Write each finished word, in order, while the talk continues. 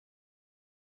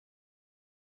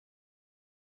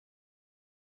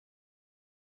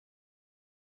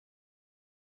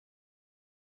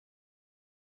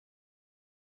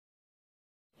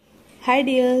Hi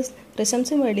dears,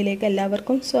 Rishamzin വീഡിയോയിലേക്ക്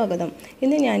എല്ലാവർക്കും സ്വാഗതം.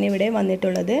 ഇന്ന് ഞാൻ ഇവിടെ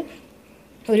വന്നിട്ടുള്ളത്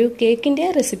ഒരു കേക്കിന്റെ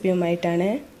റെസിപ്പിയുമായിട്ടാണ്.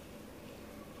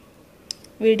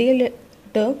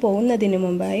 വീഡിയോയിലോട്ട് പോകുന്നതിനു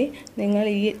മുമ്പായി നിങ്ങൾ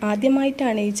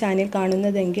ആദ്യമായിട്ടാണ് ഈ ചാനൽ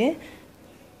കാണുന്നതെങ്കിൽ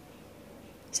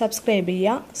സബ്സ്ക്രൈബ്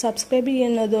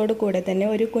ചെയ്യുന്നതോട് കൂടെ തന്നെ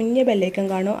ഒരു കുഞ്ഞു ബെല്ലൈക്കൺ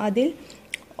കാണും. അതിൽ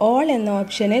ഓൾ എന്ന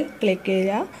ഓപ്ഷനിൽ ക്ലിക്ക്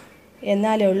ചെയ്യുക.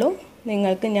 എന്നാലേ ഉള്ളൂ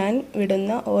നിങ്ങൾക്ക് ഞാൻ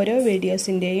വിടുന്ന ഓരോ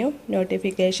വീഡിയോസിന്റെയും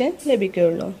നോട്ടിഫിക്കേഷൻ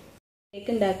ലഭിക്കുകയുള്ളൂ.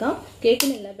 കേക്ക് ഉണ്ടാക്കാം.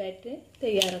 കേക്കിനുള്ള ബാറ്ററി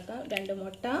തയ്യാറാക്കാം. 2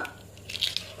 മുട്ട,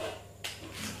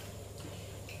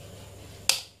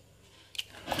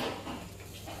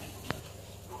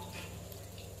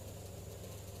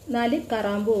 നാല്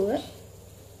കറാമ്പൂവ്,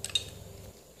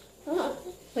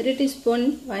 1 ടീസ്പൂൺ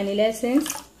വാനില എസൻസ്,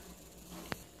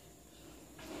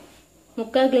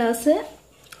 3/4 ഗ്ലാസ്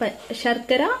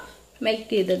ശർക്കര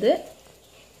മെൽറ്റ് ചെയ്തത്,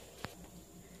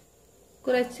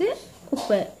 കുറച്ച്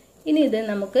ഉപ്പ്. ഇനി ഇത്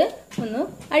നമുക്ക് ഒന്ന്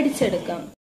അടിച്ചെടുക്കാം.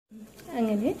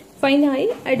 അങ്ങനെ ഫൈനായി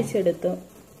അടിച്ചെടുത്തു.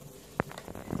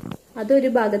 അതൊരു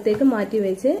ഭാഗത്തേക്ക് മാറ്റി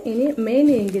വെച്ച് ഇനി മെയിൻ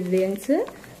ഇൻഗ്രീഡിയൻസ്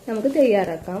നമുക്ക്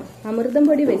തയ്യാറാക്കാം. അമൃതം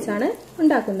പൊടി വെച്ചാണ്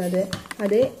ഉണ്ടാക്കുന്നത്.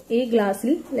 അത് ഈ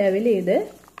ഗ്ലാസ്സിൽ ലെവൽ ചെയ്ത്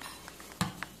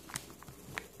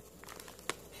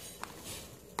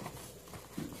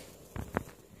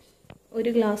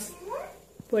ഒരു ഗ്ലാസ്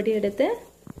പൊടിയെടുത്ത്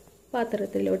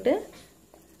പാത്രത്തിലോട്ട്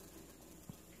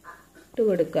ഇട്ട്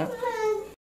കൊടുക്കുക.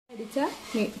 അടിച്ച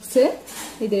മിക്സ്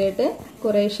ഇതിലോട്ട്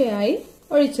കുറേശ്ശെയായി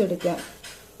ഒഴിച്ചെടുക്കുക.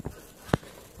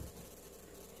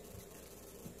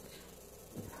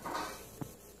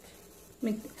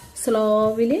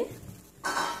 സ്ലോവിൽ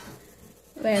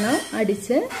വേണം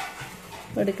അടിച്ച്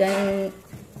കൊടുക്കാൻ.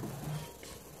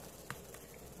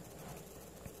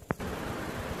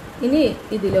 ഇനി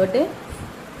ഇതിലോട്ട്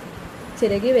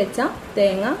ചിരകി വെച്ച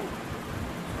തേങ്ങ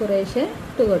കുറേശ്ശെ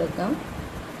ഇട്ട് കൊടുക്കാം.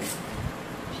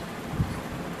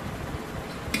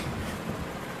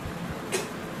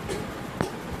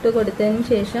 ഇട്ട് കൊടുത്തതിന്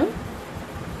ശേഷം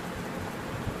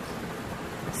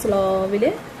സ്ലോവിൽ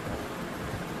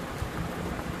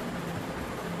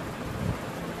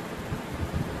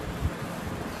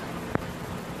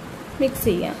മിക്സ്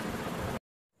ചെയ്യാം.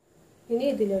 ഇനി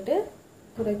ഇതിലോട്ട്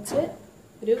കുറച്ച്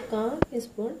ഒരു 1/4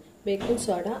 teaspoon baking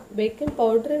soda, baking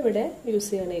powder ഇവിടെ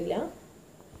യൂസ് ചെയ്യണില്ല,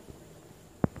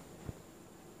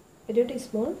 1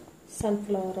 ടീസ്പൂൺ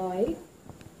സൺഫ്ലവർ ഓയിൽ,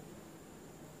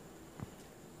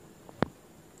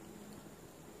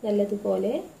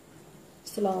 നല്ലതുപോലെ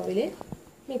സ്ലോവിൽ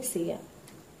മിക്സ് ചെയ്യാം.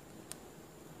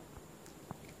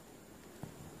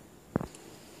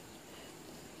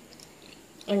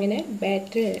 അങ്ങനെ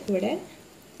ബാറ്റർ ഇവിടെ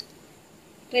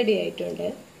റെഡി ആയിട്ടുണ്ട്.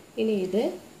 ഇനി ഇത്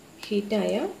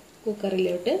ഹീറ്റായ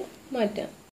കുക്കറിലോട്ട് മാറ്റാം.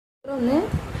 ഒന്ന്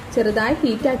ചെറുതായി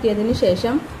ഹീറ്റാക്കിയതിന്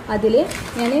ശേഷം അതിൽ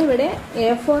ഞാനിവിടെ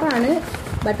A4 ആണ്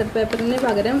ബട്ടർ പേപ്പറിന്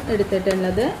പകരം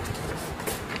എടുത്തിട്ടുള്ളത്.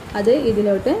 അത്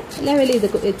ഇതിലോട്ട് ലെവൽ ചെയ്ത്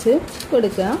വെച്ച്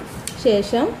കൊടുക്കുക.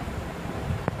 ശേഷം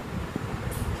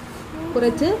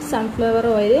കുറച്ച് സൺഫ്ലവർ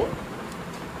ഓയിൽ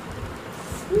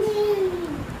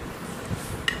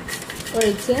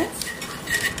ഒഴിച്ച്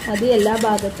അത് എല്ലാ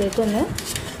ഭാഗത്തേക്കൊന്ന്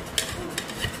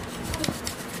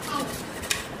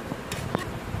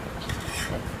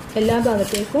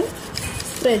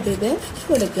സ്പ്രെഡ് ചെയ്ത്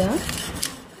കൊടുക്കുക.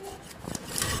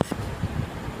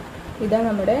 ഇതാ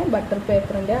നമ്മുടെ ബട്ടർ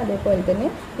പേപ്പറിൻ്റെ അതേപോലെ തന്നെ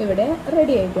ഇവിടെ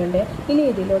റെഡി ആയിട്ടുണ്ട്. ഇനി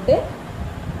ഇതിലോട്ട്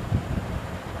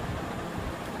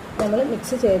നമ്മൾ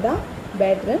മിക്സ് ചെയ്ത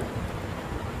ബാറ്റർ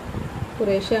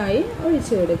കുറേശ്ശെയായി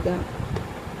ഒഴിച്ചു കൊടുക്കുക.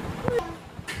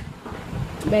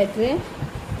 ബാറ്റർ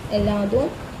എല്ലാതും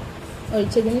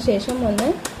ഒഴിച്ചതിന് ശേഷം ഒന്ന്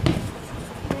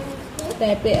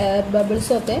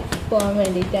ബബിൾസൊക്കെ പോകാൻ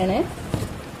വേണ്ടിയിട്ടാണ്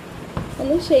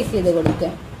ഒന്ന് ഷേക്ക് ചെയ്ത് കൊടുക്കുക.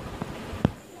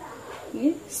 ഇനി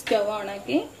സ്റ്റവ്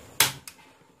ഓണാക്കി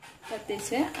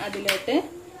കത്തിച്ച് അതിലോട്ട്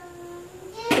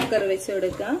കുക്കർ വെച്ച്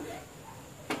കൊടുക്കുക.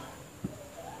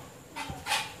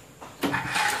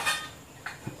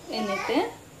 എന്നിട്ട്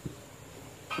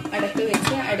അടപ്പ്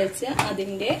വെച്ച് അടച്ച്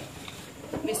അതിൻ്റെ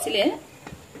വിസില്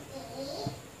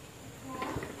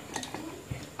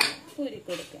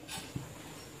ഊരിക്കൊടുക്കുക.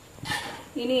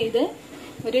 ഇനി ഇത്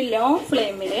ഒരു ലോ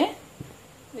ഫ്ലെയിമിൽ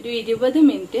ഒരു 20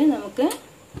 മിനിറ്റ് നമുക്ക്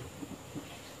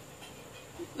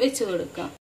വെച്ച് കൊടുക്കാം.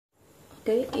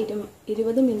 ഓക്കെ,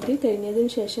 20 മിനിറ്റ്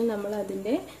കഴിഞ്ഞതിന് ശേഷം നമ്മൾ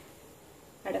അതിൻ്റെ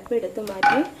അടപ്പ് എടുത്ത്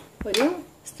മാറ്റി ഒരു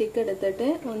സ്റ്റിക്ക് എടുത്തിട്ട്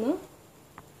ഒന്ന്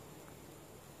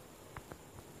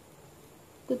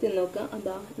കുത്തി നോക്കാം.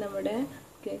 അതാ നമ്മുടെ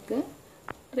കേക്ക്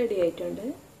റെഡി ആയിട്ടുണ്ട്.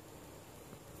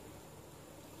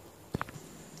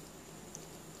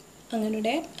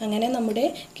 അങ്ങനെ നമ്മുടെ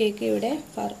കേക്ക് ഇവിടെ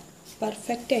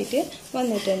പെർഫെക്റ്റ് ആയിട്ട്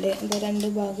വന്നിട്ടുണ്ട്. ഇത് 2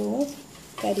 ഭാഗവും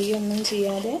കരിയൊന്നും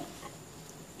ചെയ്യാതെ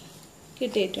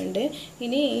കിട്ടിയിട്ടുണ്ട്.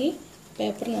 ഇനി ഈ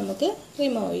പേപ്പർ നമുക്ക്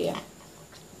റിമൂവ് ചെയ്യാം.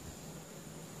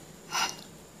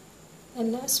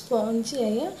 നല്ല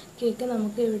സ്പോഞ്ചിയായ കേക്ക്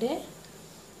നമുക്ക് ഇവിടെ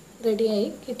റെഡിയായി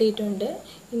കിട്ടിയിട്ടുണ്ട്.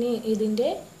 ഇനി ഇതിൻ്റെ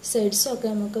സൈഡ്സൊക്കെ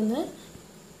നമുക്കൊന്ന്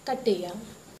കട്ട് ചെയ്യാം.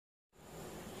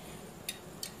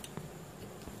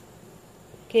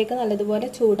 കേക്ക് നല്ലതുപോലെ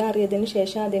ചൂടാറിയതിന്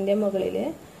ശേഷം അതിൻ്റെ മുകളിൽ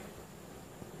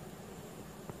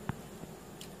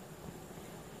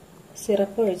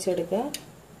സിറപ്പ് ഒഴിച്ചെടുക്കുക.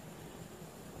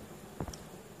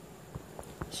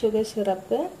 ഷുഗർ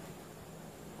സിറപ്പ്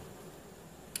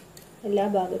എല്ലാ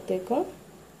ഭാഗത്തേക്കും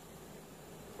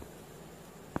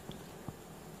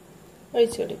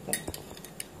ഒഴിച്ചെടുക്കുക.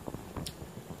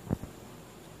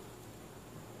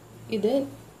 ഇത്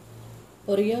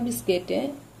ഒറിയോ ബിസ്ക്കറ്റ്,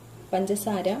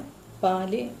 പഞ്ചസാര,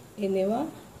 പാല് എന്നിവ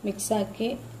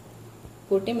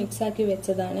മിക്സാക്കി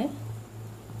വെച്ചതാണ്.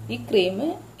 ഈ ക്രീം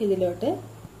ഇതിലോട്ട്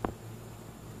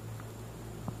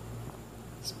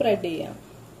സ്പ്രെഡ് ചെയ്യാം.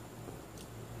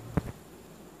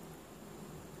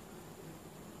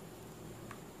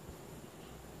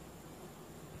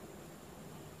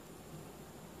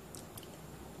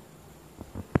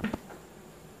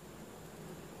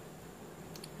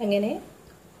 അങ്ങനെ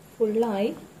ഫുള്ളായി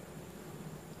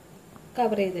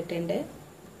കവർ ചെയ്തിട്ടുണ്ട്.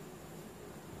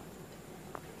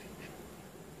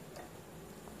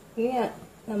 ഇനി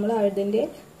നമ്മൾ അതിൻ്റെ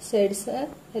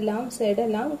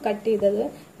സൈഡെല്ലാം കട്ട് ചെയ്തത്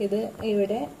ഇത്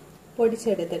ഇവിടെ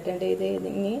പൊടിച്ചെടുത്തിട്ടുണ്ട്. ഇത്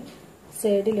ഇനി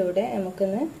സൈഡിലൂടെ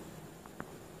നമുക്കൊന്ന്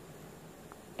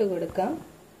ഇട്ട് കൊടുക്കാം.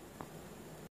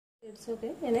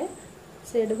 സൈഡ്സൊക്കെ ഇങ്ങനെ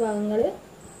സൈഡ് ഭാഗങ്ങൾ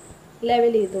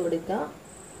ലെവൽ ചെയ്ത് കൊടുക്കാം.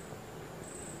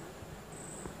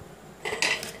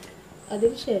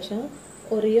 അതിനുശേഷം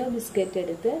ഒറിയോ ബിസ്ക്കറ്റ്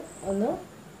എടുത്ത് ഒന്ന്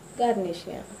ഗാർണിഷ്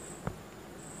ചെയ്യാം.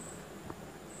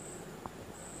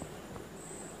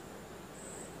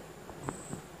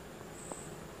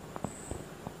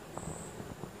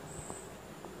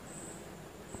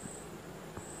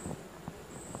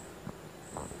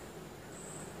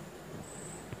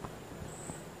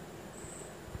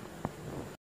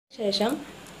 ശേഷം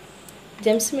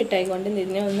ജംസ് മിഠായി കൊണ്ട്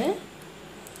ഇതിനെ ഒന്ന്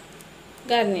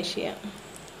ഗാർണിഷ് ചെയ്യാം.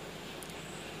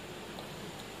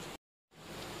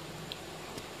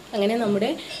 അങ്ങനെ നമ്മുടെ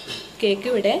കേക്ക്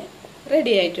ഇവിടെ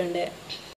റെഡി ആയിട്ടുണ്ട്.